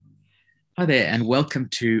Hi there, and welcome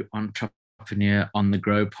to Entrepreneur on the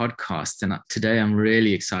Grow podcast. And today I'm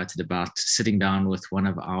really excited about sitting down with one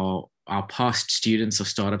of our past students of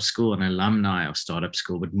Startup School and alumni of Startup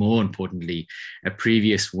School, but more importantly, a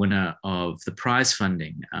previous winner of the prize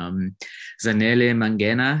funding, Zanele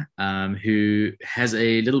Mangena, who has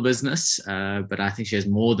a little business, but I think she has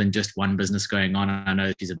more than just one business going on. I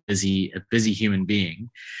know she's a busy human being.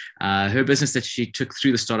 Her business that she took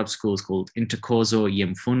through the Startup School is called Intercorso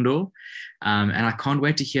Yemfundo. And I can't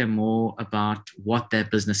wait to hear more about what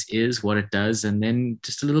that business is, what it does, and then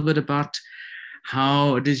just a little bit about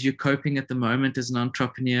how it is you're coping at the moment as an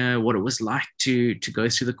entrepreneur, what it was like to go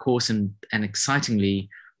through the course and excitingly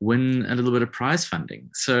win a little bit of prize funding.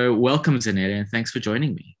 So welcome, Zanetta, and thanks for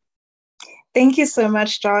joining me. Thank you so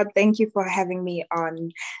much, Todd. Thank you for having me on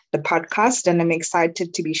the podcast, and I'm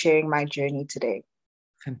excited to be sharing my journey today.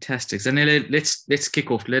 Fantastic. Zanella, let's kick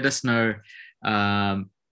off. Let us know,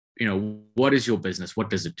 what is your business? What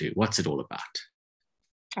does it do? What's it all about?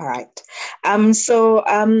 All right.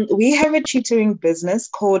 We have a tutoring business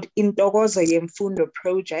called Intokozo Yemfundo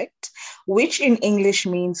Project, which in English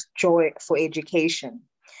means joy for education.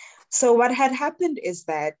 So what had happened is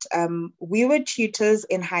that we were tutors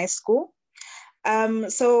in high school.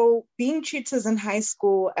 So being tutors in high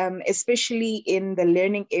school, especially in the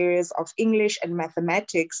learning areas of English and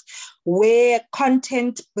mathematics, where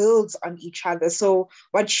content builds on each other. So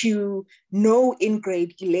what you know in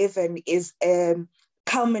grade 11 is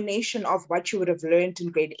culmination of what you would have learned in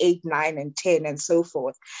grade 8, 9, and 10, and so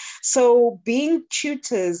forth. So being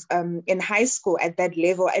tutors in high school at that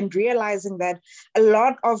level and realizing that a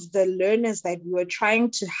lot of the learners that we were trying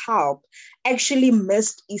to help actually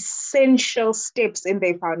missed essential steps in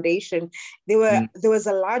their foundation. There was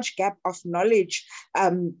a large gap of knowledge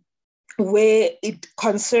where it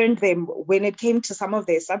concerned them when it came to some of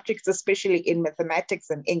their subjects, especially in mathematics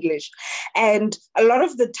and English. And a lot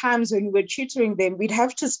of the times when we were tutoring them, we'd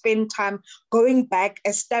have to spend time going back,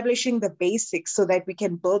 establishing the basics so that we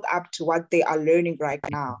can build up to what they are learning right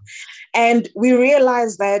now. And we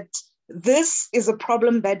realized that this is a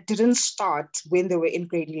problem that didn't start when they were in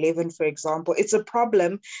grade 11, for example. It's a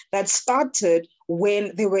problem that started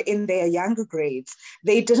when they were in their younger grades.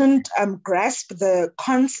 They didn't grasp the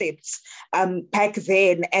concepts back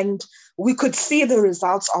then, and we could see the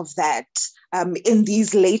results of that in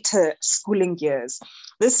these later schooling years.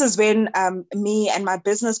 This is when me and my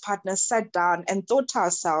business partner sat down and thought to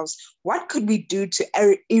ourselves, what could we do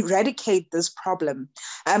to eradicate this problem?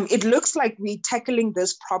 It looks like we're tackling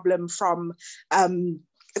this problem from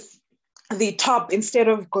the top instead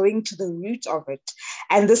of going to the root of it.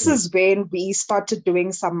 And this is when we started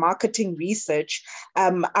doing some marketing research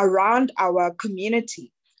around our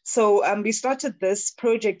community. So we started this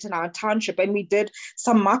project in our township and we did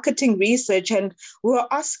some marketing research, and we were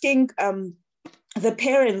asking the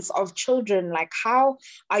parents of children, like, how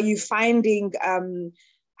are you finding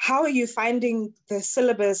the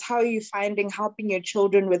syllabus? How are you finding helping your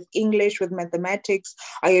children with English, with mathematics?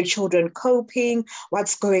 Are your children coping?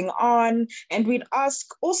 What's going on? And we'd ask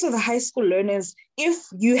also the high school learners, if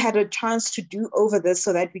you had a chance to do over this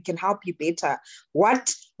so that we can help you better,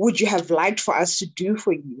 what would you have liked for us to do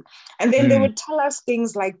for you? And then they would tell us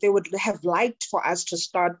things like they would have liked for us to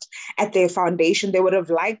start at their foundation. They would have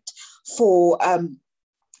liked for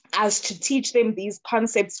us to teach them these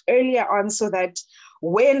concepts earlier on so that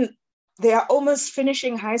when they are almost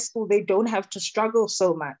finishing high school, they don't have to struggle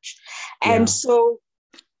so much. And so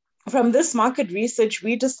from this market research,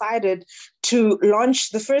 we decided to launch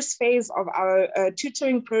the first phase of our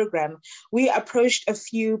tutoring program. We approached a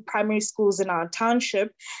few primary schools in our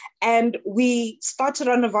township, and we started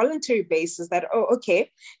on a voluntary basis that,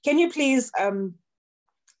 can you please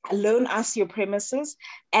loan us your premises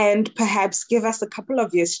and perhaps give us a couple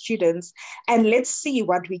of your students, and let's see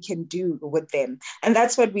what we can do with them. And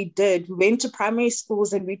that's what we did. We went to primary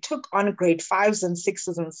schools and we took on grade 5s and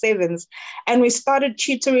 6s and 7s, and we started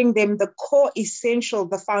tutoring them the core essential,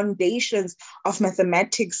 the foundations of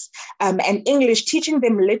mathematics and English, teaching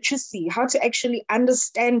them literacy, how to actually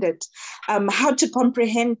understand it, how to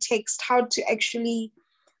comprehend text, how to actually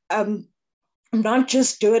not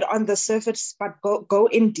just do it on the surface, but go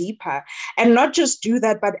in deeper, and not just do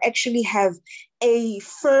that, but actually have a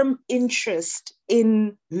firm interest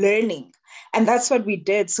in learning. And that's what we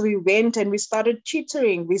did. So we went and we started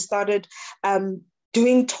tutoring. We started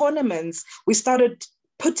doing tournaments. We started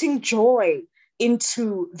putting joy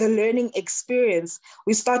into the learning experience.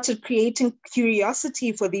 We started creating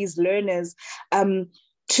curiosity for these learners,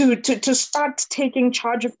 to start taking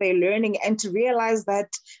charge of their learning and to realize that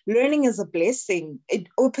learning is a blessing. It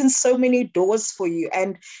opens so many doors for you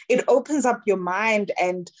and it opens up your mind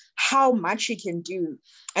and how much you can do.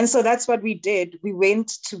 And so that's what we did. We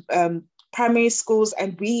went to primary schools,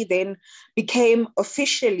 and we then became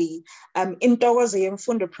officially Intokozo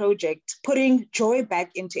Yemfundo project, putting joy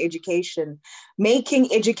back into education, making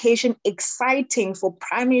education exciting for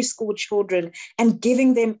primary school children and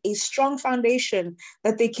giving them a strong foundation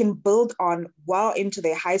that they can build on well into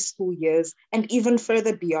their high school years and even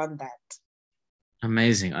further beyond that.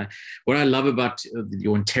 Amazing. What I love about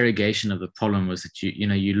your interrogation of the problem was that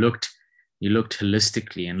you looked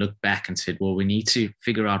holistically and looked back and said, well, we need to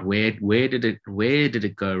figure out where did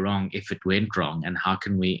it go wrong, if it went wrong, and how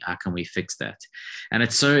can we fix that. And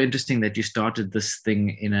it's so interesting that you started this thing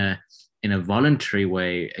in a voluntary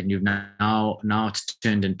way, and you've now it's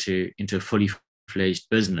turned into a fully fledged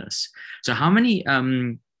business. So how many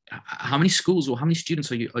schools or how many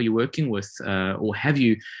students are you working with, or have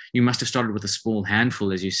you must have started with a small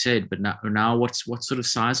handful, as you said, but now what sort of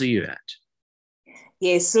size are you at?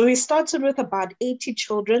 Yes, so we started with about 80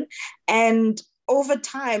 children, and over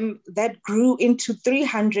time that grew into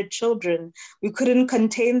 300 children. We couldn't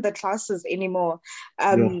contain the classes anymore.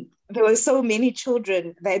 There were so many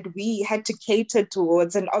children that we had to cater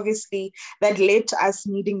towards, and obviously that led to us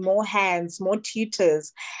needing more hands, more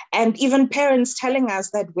tutors, and even parents telling us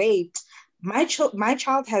that, wait, my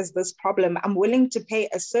child has this problem. I'm willing to pay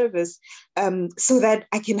a service so that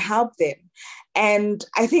I can help them. And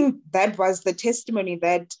I think that was the testimony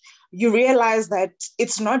that you realize that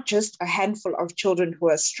it's not just a handful of children who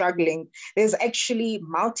are struggling. There's actually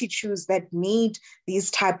multitudes that need these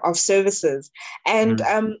type of services. And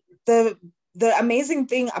the amazing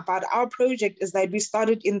thing about our project is that we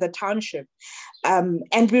started in the township.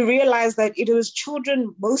 And we realized that it was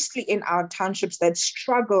children mostly in our townships that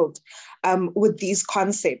struggled with these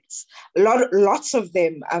concepts. Lots of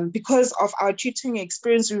them, because of our tutoring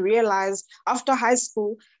experience, we realized after high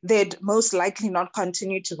school, they'd most likely not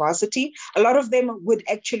continue to varsity. A lot of them would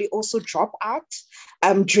actually also drop out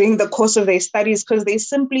during the course of their studies because they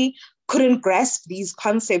simply couldn't grasp these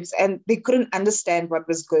concepts and they couldn't understand what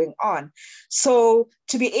was going on. So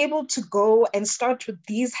to be able to go and start with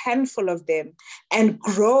these handful of them and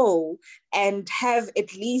grow and have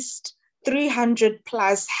at least 300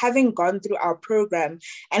 plus having gone through our program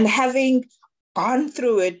and having gone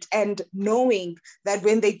through it and knowing that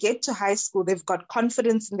when they get to high school, they've got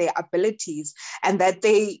confidence in their abilities and that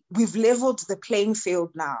we've leveled the playing field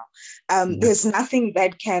now. There's nothing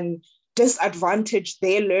that can disadvantage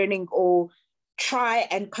their learning or try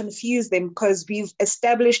and confuse them because we've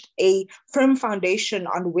established a firm foundation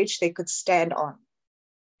on which they could stand on.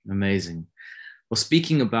 Amazing. Well,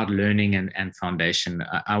 speaking about learning and foundation,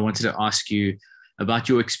 I wanted to ask you about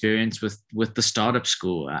your experience with the startup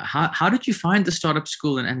school. How did you find the startup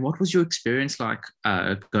school and what was your experience like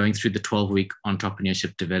going through the 12-week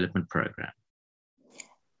entrepreneurship development program?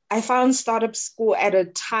 I found startup school at a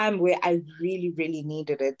time where I really, really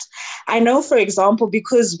needed it. I know, for example,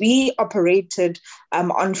 because we operated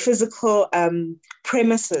on physical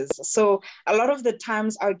premises. So a lot of the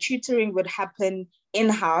times our tutoring would happen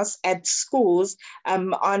in-house at schools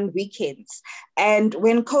on weekends. And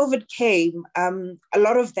when COVID came, a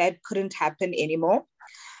lot of that couldn't happen anymore.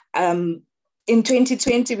 In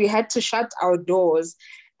 2020, we had to shut our doors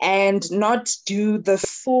and not do the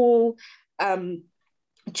full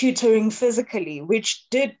tutoring physically, which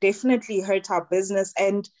did definitely hurt our business.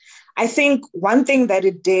 And I think one thing that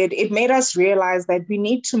it did, it made us realize that we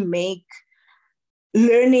need to make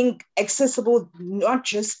learning accessible not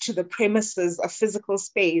just to the premises of physical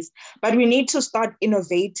space, but we need to start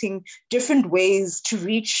innovating different ways to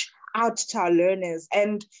reach out to our learners.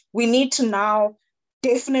 And we need to now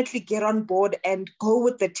definitely get on board and go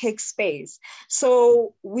with the tech space.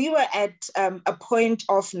 So we were at a point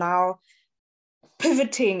of now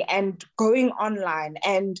pivoting and going online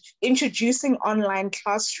and introducing online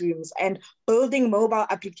classrooms and building mobile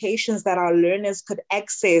applications that our learners could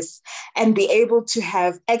access and be able to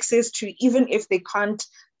have access to, even if they can't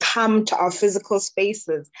come to our physical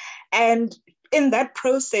spaces. And in that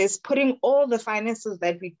process, putting all the finances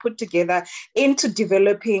that we put together into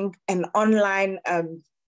developing an online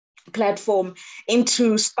platform,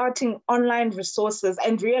 into starting online resources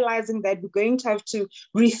and realizing that we're going to have to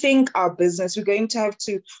rethink our business, we're going to have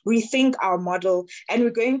to rethink our model, and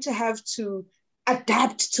we're going to have to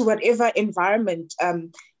adapt to whatever environment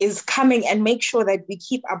is coming and make sure that we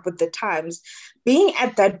keep up with the times. Being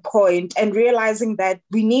at that point and realizing that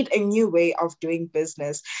we need a new way of doing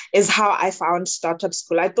business is how I found Startup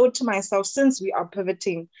School. I thought to myself, since we are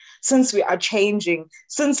pivoting, since we are changing,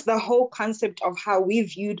 since the whole concept of how we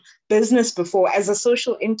viewed business before as a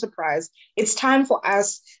social enterprise, it's time for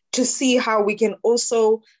us to see how we can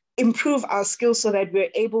also improve our skills so that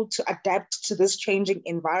we're able to adapt to this changing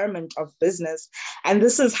environment of business. And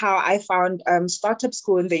this is how I found Startup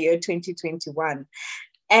School in the year 2021.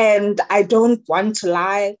 And I don't want to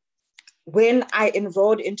lie, when I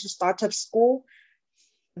enrolled into Startup School,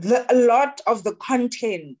 a lot of the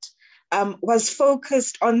content was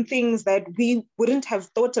focused on things that we wouldn't have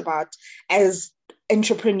thought about as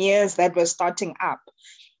entrepreneurs that were starting up.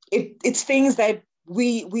 It's things that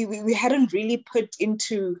we hadn't really put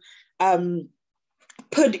into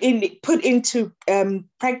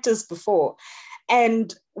practice before.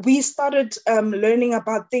 And we started learning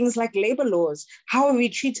about things like labor laws. How are we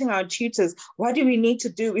treating our tutors? What do we need to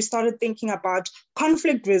do? We started thinking about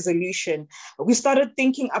conflict resolution. We started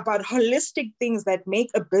thinking about holistic things that make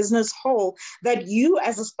a business whole that you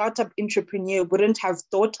as a startup entrepreneur wouldn't have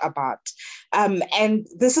thought about. And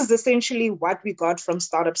this is essentially what we got from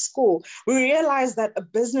Startup School. We realized that a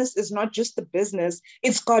business is not just a business,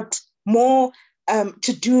 it's got more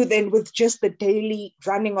to do than with just the daily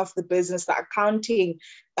running of the business, the accounting,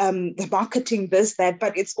 the marketing, this, that,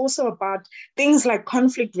 but it's also about things like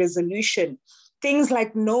conflict resolution, things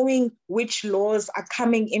like knowing which laws are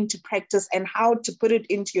coming into practice and how to put it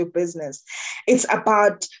into your business. It's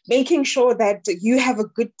about making sure that you have a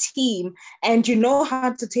good team and you know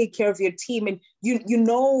how to take care of your team and you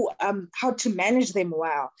know how to manage them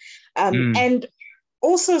well. And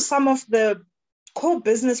also some of the core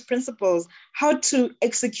business principles, how to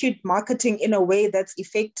execute marketing in a way that's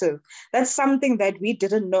effective. That's something that we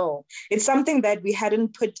didn't know. It's something that we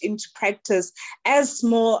hadn't put into practice as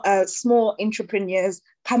small entrepreneurs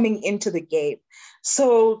coming into the game.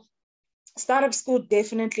 So Startup School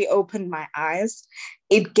definitely opened my eyes.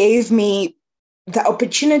 It gave me the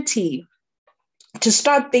opportunity to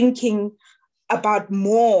start thinking about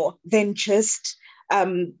more than just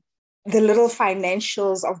the little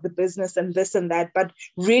financials of the business and this and that, but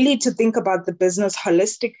really to think about the business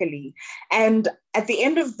holistically. And at the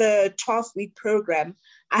end of the 12-week program,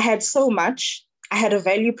 I had so much. I had a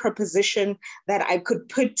value proposition that I could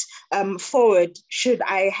put forward should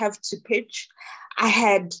I have to pitch. I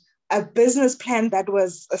had a business plan that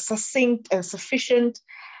was succinct and sufficient.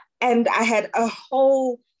 And I had a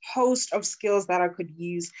whole host of skills that I could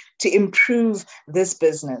use to improve this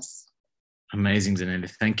business. Amazing, Zanele.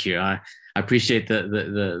 Thank you. I appreciate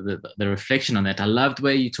the reflection on that. I loved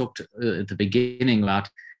where you talked at the beginning about,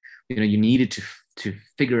 you needed to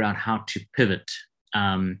figure out how to pivot,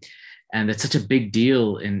 and that's such a big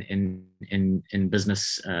deal in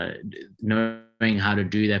business, knowing how to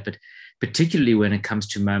do that. But particularly when it comes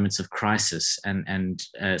to moments of crisis and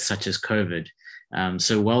such as COVID.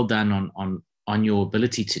 So well done on your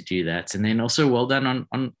ability to do that, and then also well done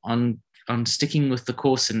on sticking with the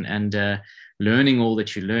course and learning all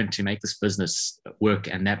that you learned to make this business work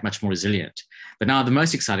and that much more resilient. But now the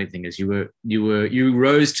most exciting thing is you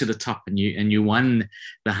rose to the top and you won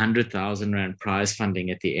the 100,000 Rand prize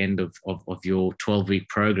funding at the end of your 12-week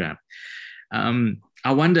program.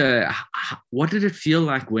 I wonder, what did it feel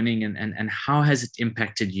like winning and how has it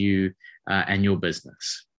impacted you and your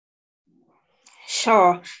business?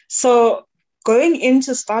 Sure. So going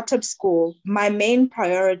into Startup School, my main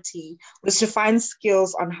priority was to find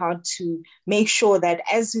skills on how to make sure that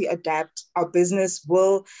as we adapt, our business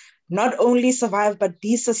will not only survive, but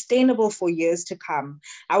be sustainable for years to come.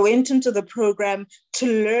 I went into the program to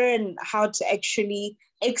learn how to actually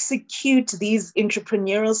execute these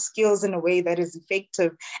entrepreneurial skills in a way that is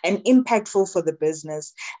effective and impactful for the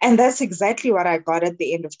business. And that's exactly what I got at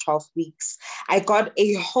the end of 12 weeks. I got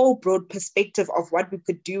a whole broad perspective of what we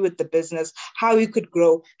could do with the business, how we could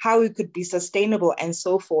grow, how we could be sustainable, and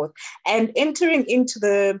so forth. And entering into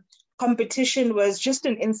the competition was just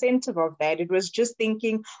an incentive of that. It was just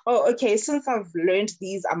thinking, oh, okay, since I've learned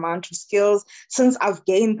these amount of skills, since I've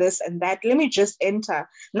gained this and that, let me just enter,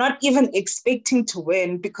 not even expecting to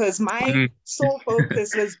win, because my sole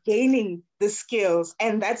focus was gaining the skills.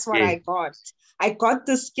 And that's what I got. I got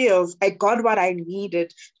the skills. I got what I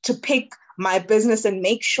needed to pick my business and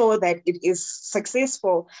make sure that it is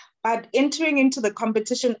successful. But entering into the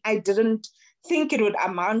competition, I didn't think it would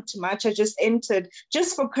amount to much. I just entered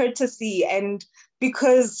just for courtesy and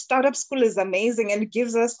because Startup School is amazing and it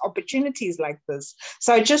gives us opportunities like this.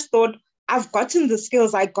 So I just thought I've gotten the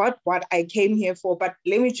skills, I got what I came here for, but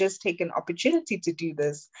let me just take an opportunity to do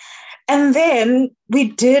this. And then we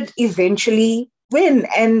did eventually win,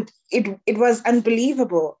 and it was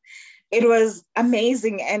unbelievable. It was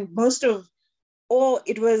amazing, and most of all,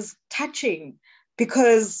 it was touching,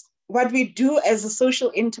 because what we do as a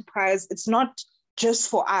social enterprise, it's not just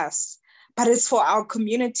for us, but it's for our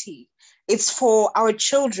community. It's for our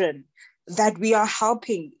children that we are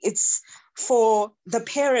helping. It's for the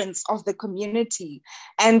parents of the community.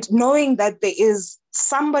 And knowing that there is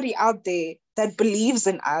somebody out there that believes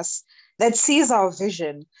in us, that sees our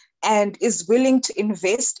vision and is willing to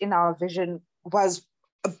invest in our vision was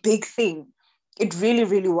a big thing. It really,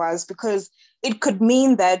 really was, because it could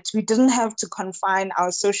mean that we didn't have to confine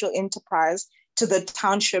our social enterprise to the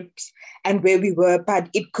townships and where we were, but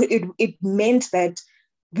it meant that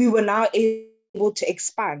we were now able to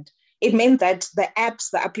expand. It meant that the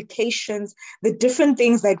apps, the applications, the different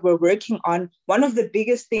things that we're working on, one of the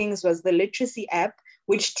biggest things was the literacy app,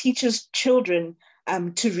 which teaches children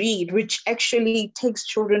to read, which actually takes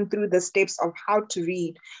children through the steps of how to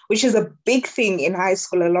read, which is a big thing in high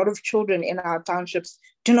school. A lot of children in our townships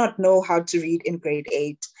do not know how to read in grade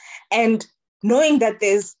 8. And knowing that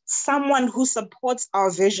there's someone who supports our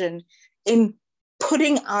vision in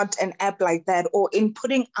putting out an app like that, or in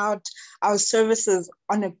putting out our services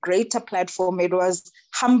on a greater platform, it was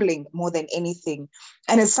humbling more than anything.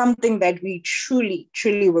 And it's something that we truly,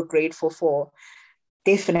 truly were grateful for.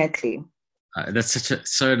 Definitely. That's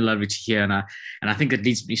so lovely to hear, and I think it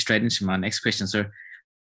leads me straight into my next question. So,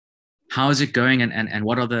 how is it going, and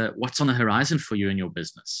what's on the horizon for you in your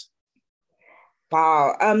business?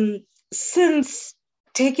 Wow. Since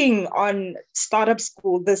taking on Startup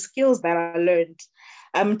School, the skills that I learned,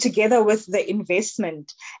 together with the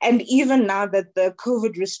investment, and even now that the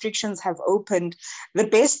COVID restrictions have opened, the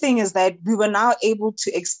best thing is that we were now able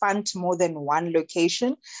to expand to more than one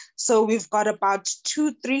location. So we've got about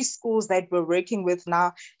 2-3 schools that we're working with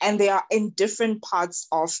now, and they are in different parts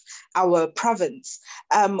of our province.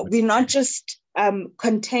 We're not just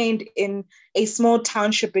contained in a small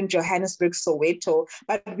township in Johannesburg, Soweto,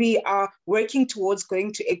 but we are working towards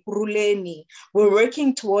going to Ekurhuleni. We're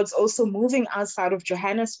working towards also moving outside of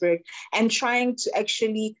Johannesburg and trying to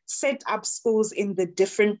actually set up schools in the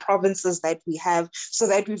different provinces that we have, so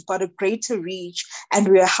that we've got a greater reach and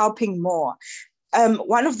we are helping more.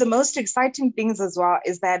 One of the most exciting things as well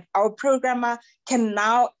is that our programmer can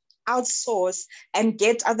now outsource and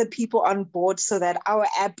get other people on board, so that our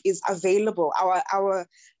app is available. Our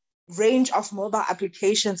range of mobile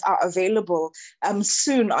applications are available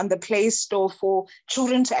soon on the Play Store for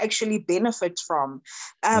children to actually benefit from.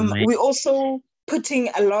 We're also putting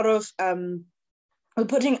a lot of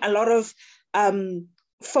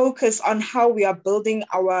focus on how we are building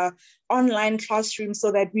our online classroom,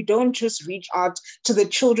 so that we don't just reach out to the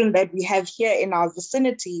children that we have here in our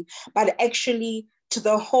vicinity, but actually to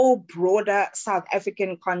the whole broader South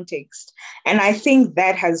African context. And I think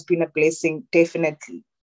that has been a blessing, definitely.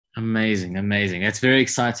 Amazing. That's very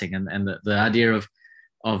exciting. And the idea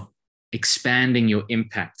of expanding your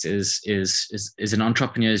impact is an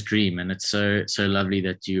entrepreneur's dream. And it's so lovely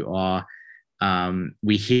that you are,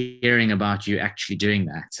 we're hearing about you actually doing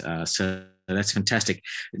that. So that's fantastic.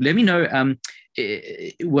 Let me know,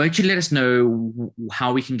 won't you let us know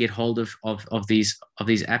how we can get hold of these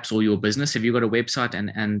apps or your business? Have you got a website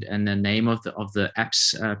and the name of the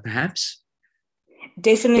apps, perhaps?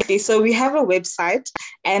 Definitely. So we have a website,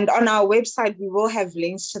 and on our website, we will have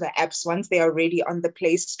links to the apps once they are ready on the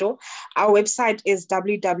Play Store. Our website is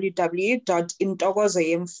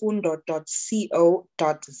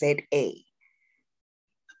www.intokozoyemfundo.co.za.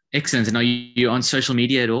 Excellent. And are you on social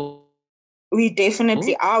media at all? We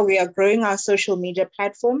definitely are. We are growing our social media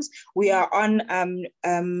platforms. We are on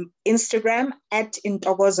Instagram at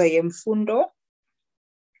Intokozoyemfundo.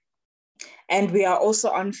 And we are also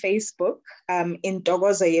on Facebook,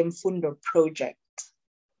 Intokozoyemfundo Project.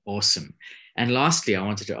 Awesome. And lastly, I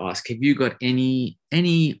wanted to ask, have you got any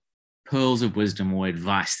pearls of wisdom or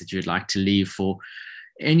advice that you'd like to leave for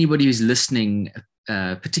anybody who's listening,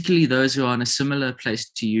 particularly those who are in a similar place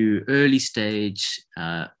to you, early stage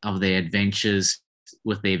of their adventures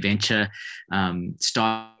with their venture,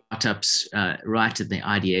 startups, right at the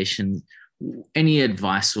ideation? Any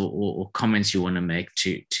advice or comments you want to make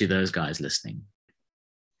to those guys listening?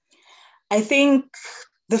 I think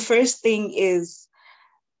the first thing is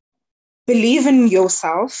believe in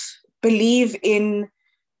yourself, believe in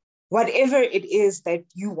whatever it is that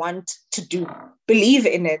you want to do. Believe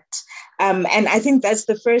in it. And I think that's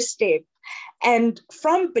the first step. And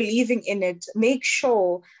from believing in it, make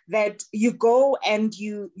sure that you go and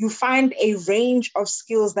you find a range of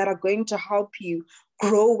skills that are going to help you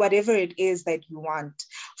grow whatever it is that you want.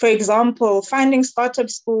 For example, finding Startup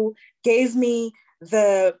School gave me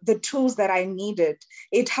the tools that I needed.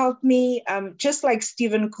 It helped me, just like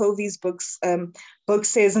Stephen Covey's book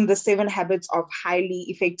says in The 7 Habits of Highly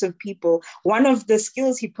Effective People, one of the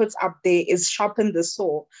skills he puts up there is sharpen the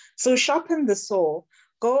saw. So sharpen the saw.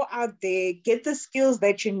 Go out there, get the skills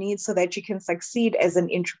that you need so that you can succeed as an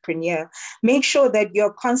entrepreneur. Make sure that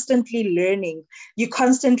you're constantly learning, you're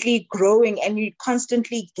constantly growing, and you're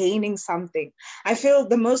constantly gaining something. I feel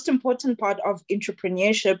the most important part of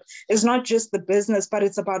entrepreneurship is not just the business, but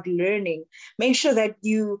it's about learning. Make sure that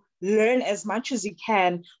you learn as much as you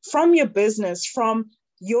can from your business, from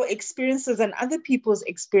your experiences and other people's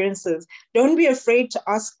experiences. Don't be afraid to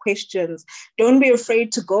ask questions. Don't be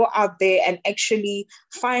afraid to go out there and actually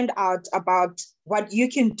find out about what you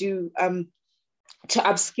can do to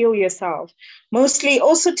upskill yourself. Mostly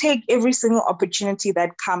also take every single opportunity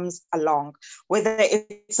that comes along, whether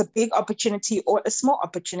it's a big opportunity or a small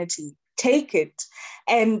opportunity. Take it.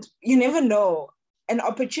 And you never know. An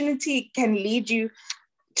opportunity can lead you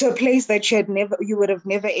to a place that you would have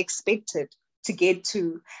never expected to get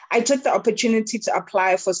to. I took the opportunity to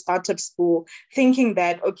apply for Startup School, thinking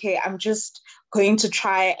that, okay, I'm just going to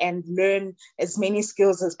try and learn as many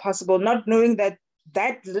skills as possible, not knowing that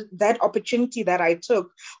opportunity that I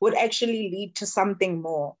took would actually lead to something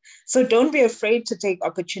more. So don't be afraid to take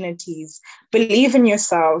opportunities. Believe in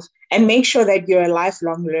yourself and make sure that you're a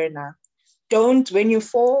lifelong learner. Don't, when you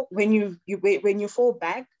fall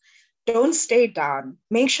back, don't stay down.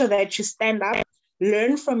 Make sure that you stand up,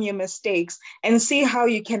 learn from your mistakes, and see how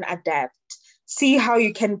you can adapt. See how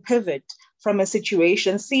you can pivot from a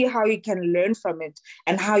situation, see how you can learn from it,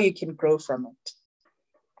 and how you can grow from it.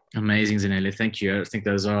 Amazing, Zanele. Thank you. I think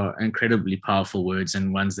those are incredibly powerful words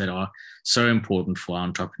and ones that are so important for our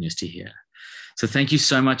entrepreneurs to hear. So thank you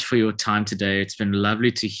so much for your time today. It's been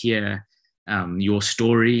lovely to hear your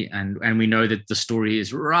story, and we know that the story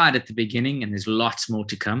is right at the beginning and there's lots more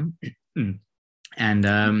to come.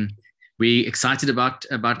 And we're excited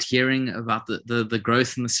about hearing about the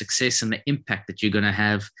growth and the success and the impact that you're going to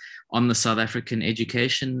have on the South African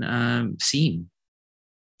education scene.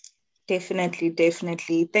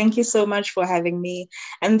 Definitely. Thank you so much for having me.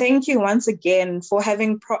 And thank you once again for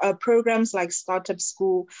having programs like Startup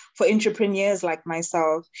School for entrepreneurs like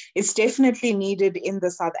myself. It's definitely needed in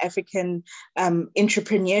the South African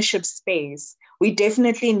entrepreneurship space. We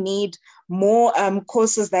definitely need more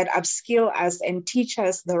courses that upskill us and teach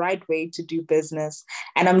us the right way to do business.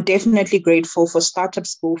 And I'm definitely grateful for Startup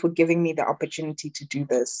School for giving me the opportunity to do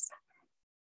this.